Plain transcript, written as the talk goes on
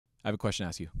I have a question to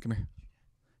ask you. Come here.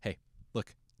 Hey,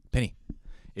 look, Penny.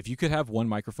 If you could have one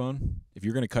microphone, if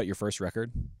you're going to cut your first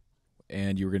record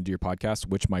and you were going to do your podcast,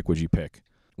 which mic would you pick?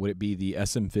 Would it be the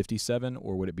SM57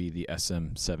 or would it be the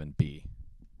SM7B?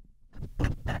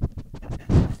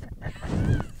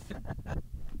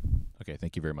 Okay,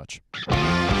 thank you very much.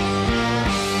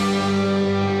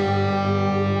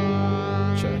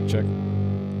 Check, check.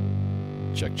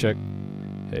 Check, check.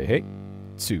 Hey, hey.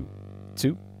 2,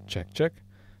 2. Check, check.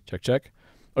 Check, check.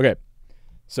 Okay,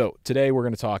 so today we're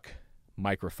going to talk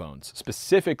microphones.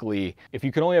 Specifically, if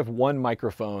you can only have one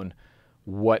microphone,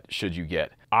 what should you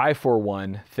get? I, for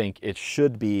one, think it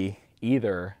should be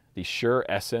either the Shure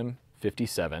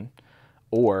SM57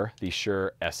 or the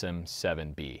Shure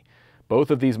SM7B.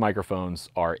 Both of these microphones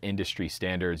are industry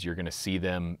standards. You're going to see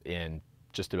them in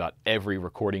just about every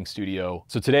recording studio.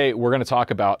 So today we're going to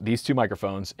talk about these two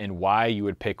microphones and why you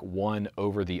would pick one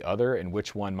over the other and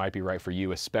which one might be right for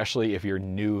you, especially if you're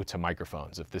new to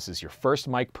microphones. If this is your first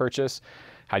mic purchase,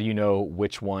 how do you know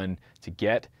which one to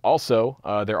get? Also,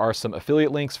 there are some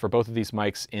affiliate links for both of these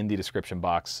mics in the description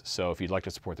box. So if you'd like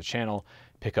to support the channel,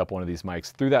 pick up one of these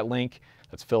mics through that link.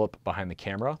 That's Philip behind the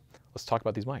camera. Let's talk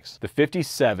about these mics. The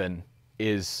 57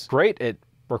 is great at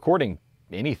recording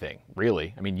anything,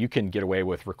 really. I mean, you can get away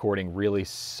with recording really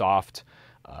soft,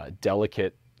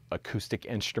 delicate acoustic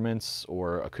instruments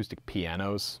or acoustic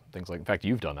pianos, things like, in fact,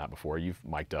 you've done that before. You've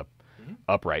mic'd up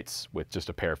uprights with just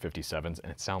a pair of 57s and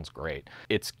it sounds great.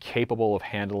 It's capable of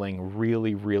handling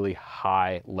really, really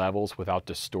high levels without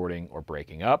distorting or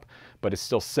breaking up, but it's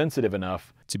still sensitive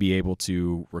enough to be able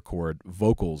to record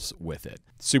vocals with it.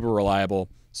 Super reliable,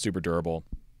 super durable,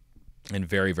 and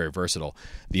very, very versatile.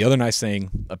 The other nice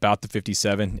thing about the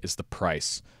 57 is the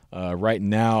price. Right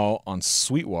now on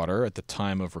Sweetwater, at the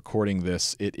time of recording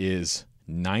this, it is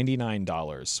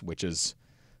 $99, which is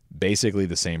basically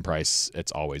the same price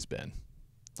it's always been.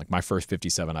 Like my first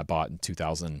 57 I bought in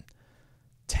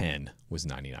 2010 was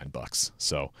 99 bucks.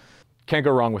 So can't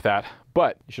go wrong with that,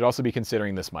 but you should also be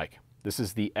considering this mic. This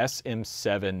is the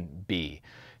SM7B.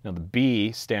 Now the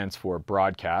B stands for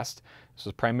broadcast. This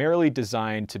was primarily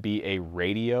designed to be a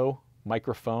radio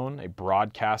microphone, a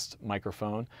broadcast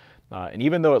microphone. And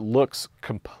even though it looks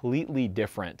completely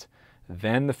different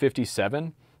than the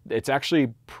 57, it's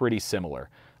actually pretty similar.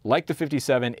 Like the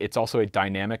 57, it's also a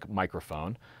dynamic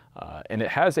microphone, and it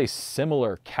has a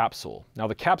similar capsule. Now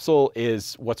the capsule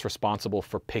is what's responsible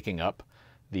for picking up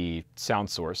the sound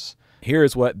source.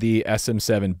 Here's what the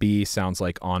SM7B sounds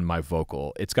like on my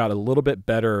vocal. It's got a little bit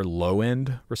better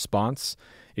low-end response.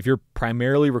 If you're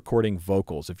primarily recording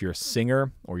vocals, if you're a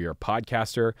singer or you're a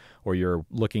podcaster or you're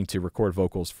looking to record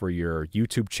vocals for your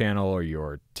YouTube channel or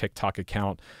your TikTok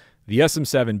account, the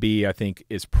SM7B, I think,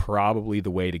 is probably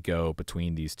the way to go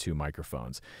between these two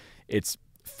microphones. It's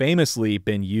famously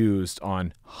been used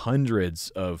on hundreds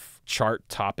of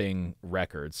chart-topping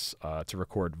records to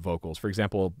record vocals. For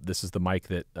example, this is the mic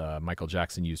that Michael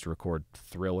Jackson used to record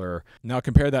Thriller. Now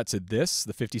compare that to this,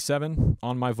 the 57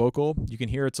 on my vocal. You can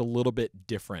hear it's a little bit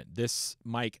different. This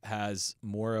mic has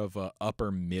more of a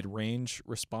upper mid-range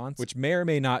response, which may or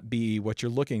may not be what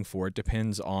you're looking for. It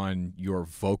depends on your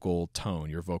vocal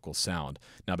tone, your vocal sound.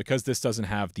 Now, because this doesn't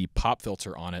have the pop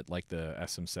filter on it like the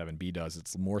SM7B does,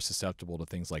 it's more susceptible to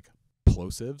things like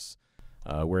plosives,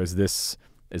 whereas this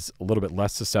is a little bit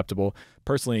less susceptible.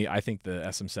 Personally, I think the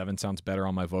SM7 sounds better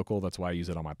on my vocal. That's why I use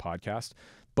it on my podcast.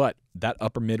 But that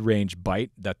upper mid-range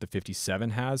bite that the 57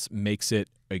 has makes it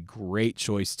a great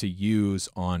choice to use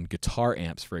on guitar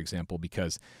amps, for example,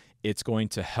 because it's going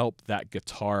to help that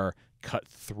guitar cut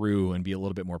through and be a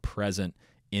little bit more present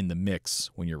in the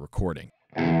mix when you're recording.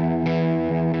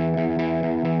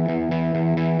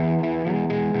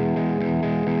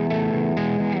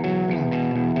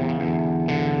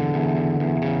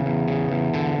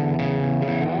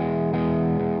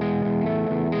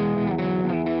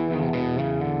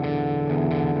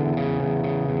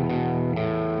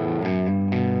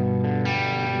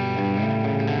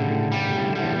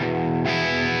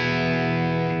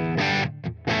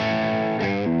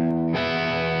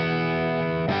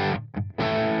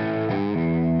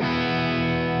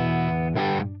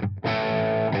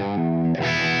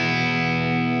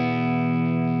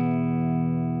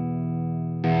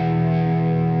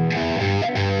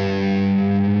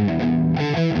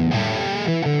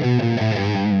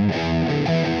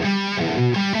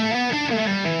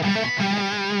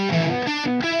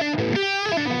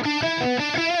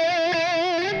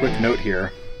 Quick note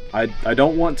here, I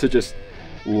don't want to just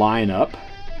line up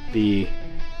the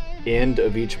end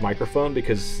of each microphone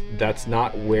because that's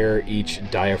not where each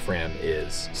diaphragm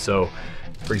is. So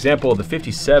for example, the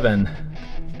 57,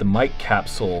 the mic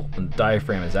capsule and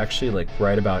diaphragm is actually like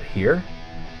right about here.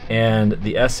 And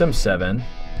the SM7,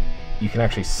 you can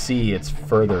actually see it's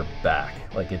further back.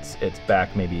 Like it's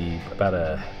back maybe about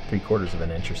 3/4 of an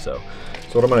inch or so.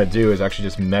 So what I'm gonna do is actually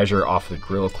just measure off the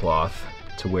grill cloth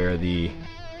to where the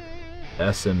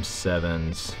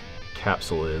SM7's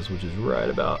capsule is, which is right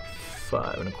about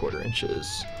 5¼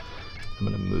 inches. I'm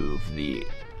gonna move the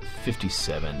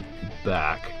 57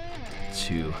 back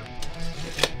to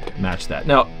match that.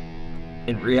 Now,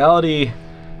 in reality,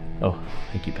 oh,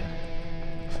 thank you, Ben.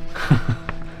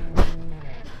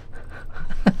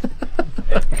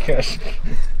 Gosh.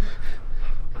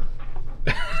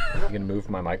 You gonna move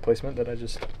my mic placement that I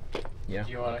just, yeah.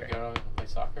 Do you want to go and play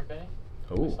soccer, Benny?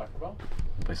 Oh. Play soccer ball?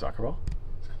 Play soccer ball?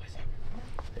 Let's go play soccer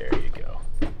ball. There you go.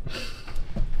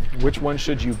 Which one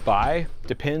should you buy?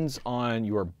 Depends on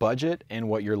your budget and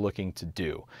what you're looking to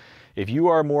do. If you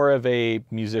are more of a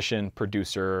musician,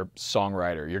 producer,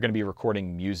 songwriter, you're going to be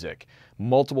recording music,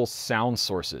 multiple sound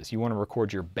sources. You want to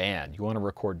record your band, you want to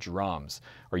record drums,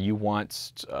 or you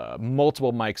want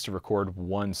multiple mics to record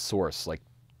one source, like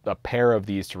a pair of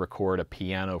these to record a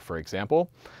piano, for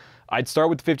example. I'd start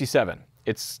with the 57.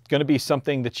 It's going to be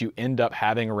something that you end up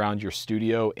having around your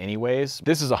studio anyways.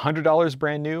 This is $100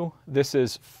 brand new. This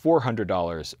is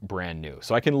 $400 brand new.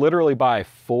 So I can literally buy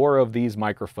 4 of these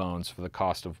microphones for the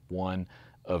cost of 1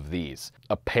 of these.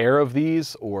 A pair of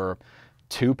these or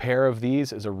 2 pair of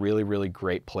these is a really, really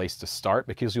great place to start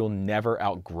because you'll never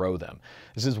outgrow them.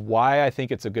 This is why I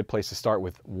think it's a good place to start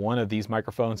with 1 of these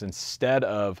microphones instead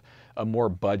of a more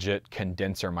budget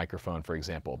condenser microphone, for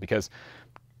example, because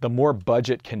the more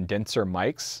budget condenser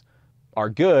mics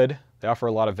are good. They offer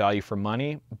a lot of value for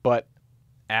money, but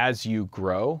as you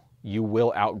grow, you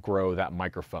will outgrow that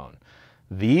microphone.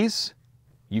 These,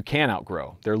 you can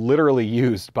outgrow. They're literally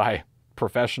used by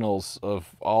professionals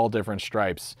of all different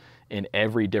stripes in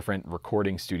every different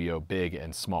recording studio, big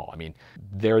and small. I mean,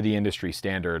 they're the industry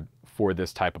standard for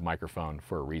this type of microphone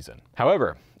for a reason.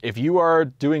 However, if you are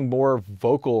doing more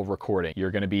vocal recording,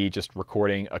 you're gonna be just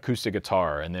recording acoustic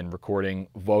guitar and then recording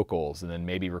vocals and then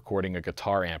maybe recording a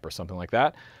guitar amp or something like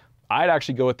that, I'd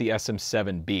actually go with the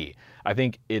SM7B. I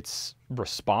think its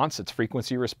response, its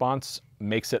frequency response,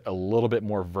 makes it a little bit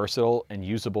more versatile and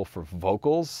usable for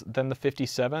vocals than the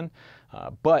 57,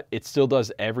 but it still does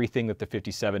everything that the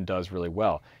 57 does really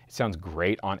well. It sounds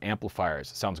great on amplifiers.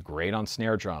 It sounds great on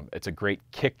snare drum. It's a great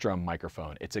kick drum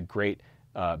microphone. It's a great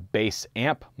bass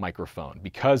amp microphone.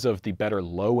 Because of the better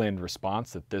low-end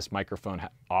response that this microphone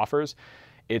offers,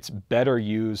 it's better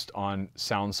used on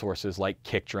sound sources like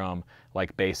kick drum,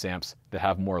 like bass amps that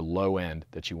have more low end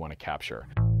that you want to capture.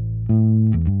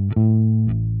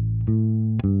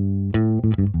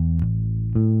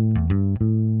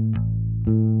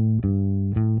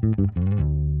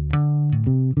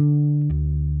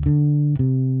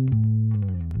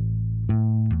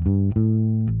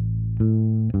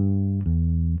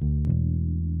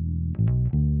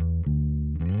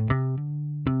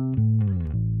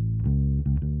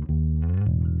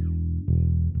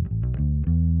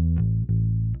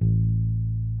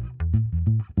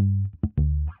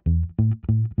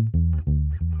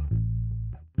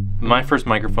 My first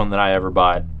microphone that I ever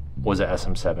bought was a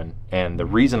SM7, and the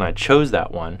reason I chose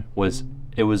that one was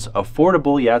it was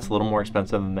affordable. Yeah, it's a little more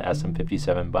expensive than the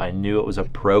SM57, but I knew it was a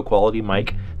pro quality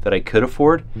mic that I could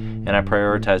afford, and I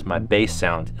prioritized my bass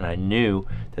sound, and I knew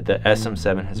that the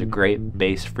SM7 has a great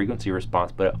bass frequency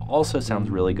response, but it also sounds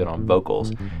really good on vocals,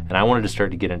 and I wanted to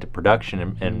start to get into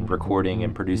production and recording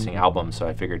and producing albums, so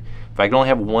I figured if I could only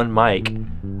have one mic,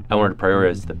 I wanted to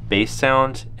prioritize the bass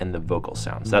sound and the vocal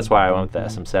sounds. That's why I went with the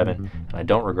SM7, and I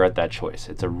don't regret that choice.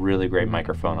 It's a really great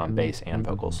microphone on bass and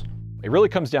vocals. It really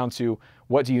comes down to,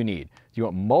 what do you need? Do you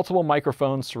want multiple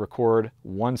microphones to record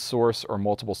one source or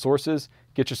multiple sources?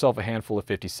 Get yourself a handful of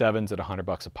 57s at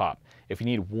 $100 a pop. If you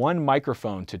need one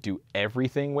microphone to do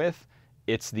everything with,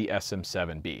 it's the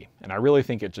SM7B. And I really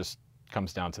think it just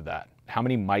comes down to that. How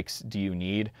many mics do you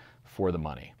need for the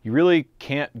money? You really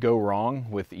can't go wrong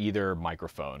with either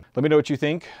microphone. Let me know what you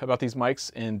think about these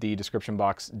mics in the description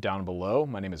box down below.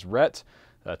 My name is Rhett.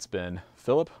 That's been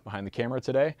Philip behind the camera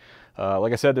today.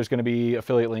 Like I said, there's going to be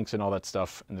affiliate links and all that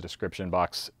stuff in the description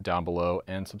box down below,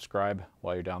 and subscribe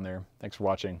while you're down there. Thanks for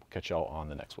watching. Catch y'all on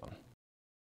the next one.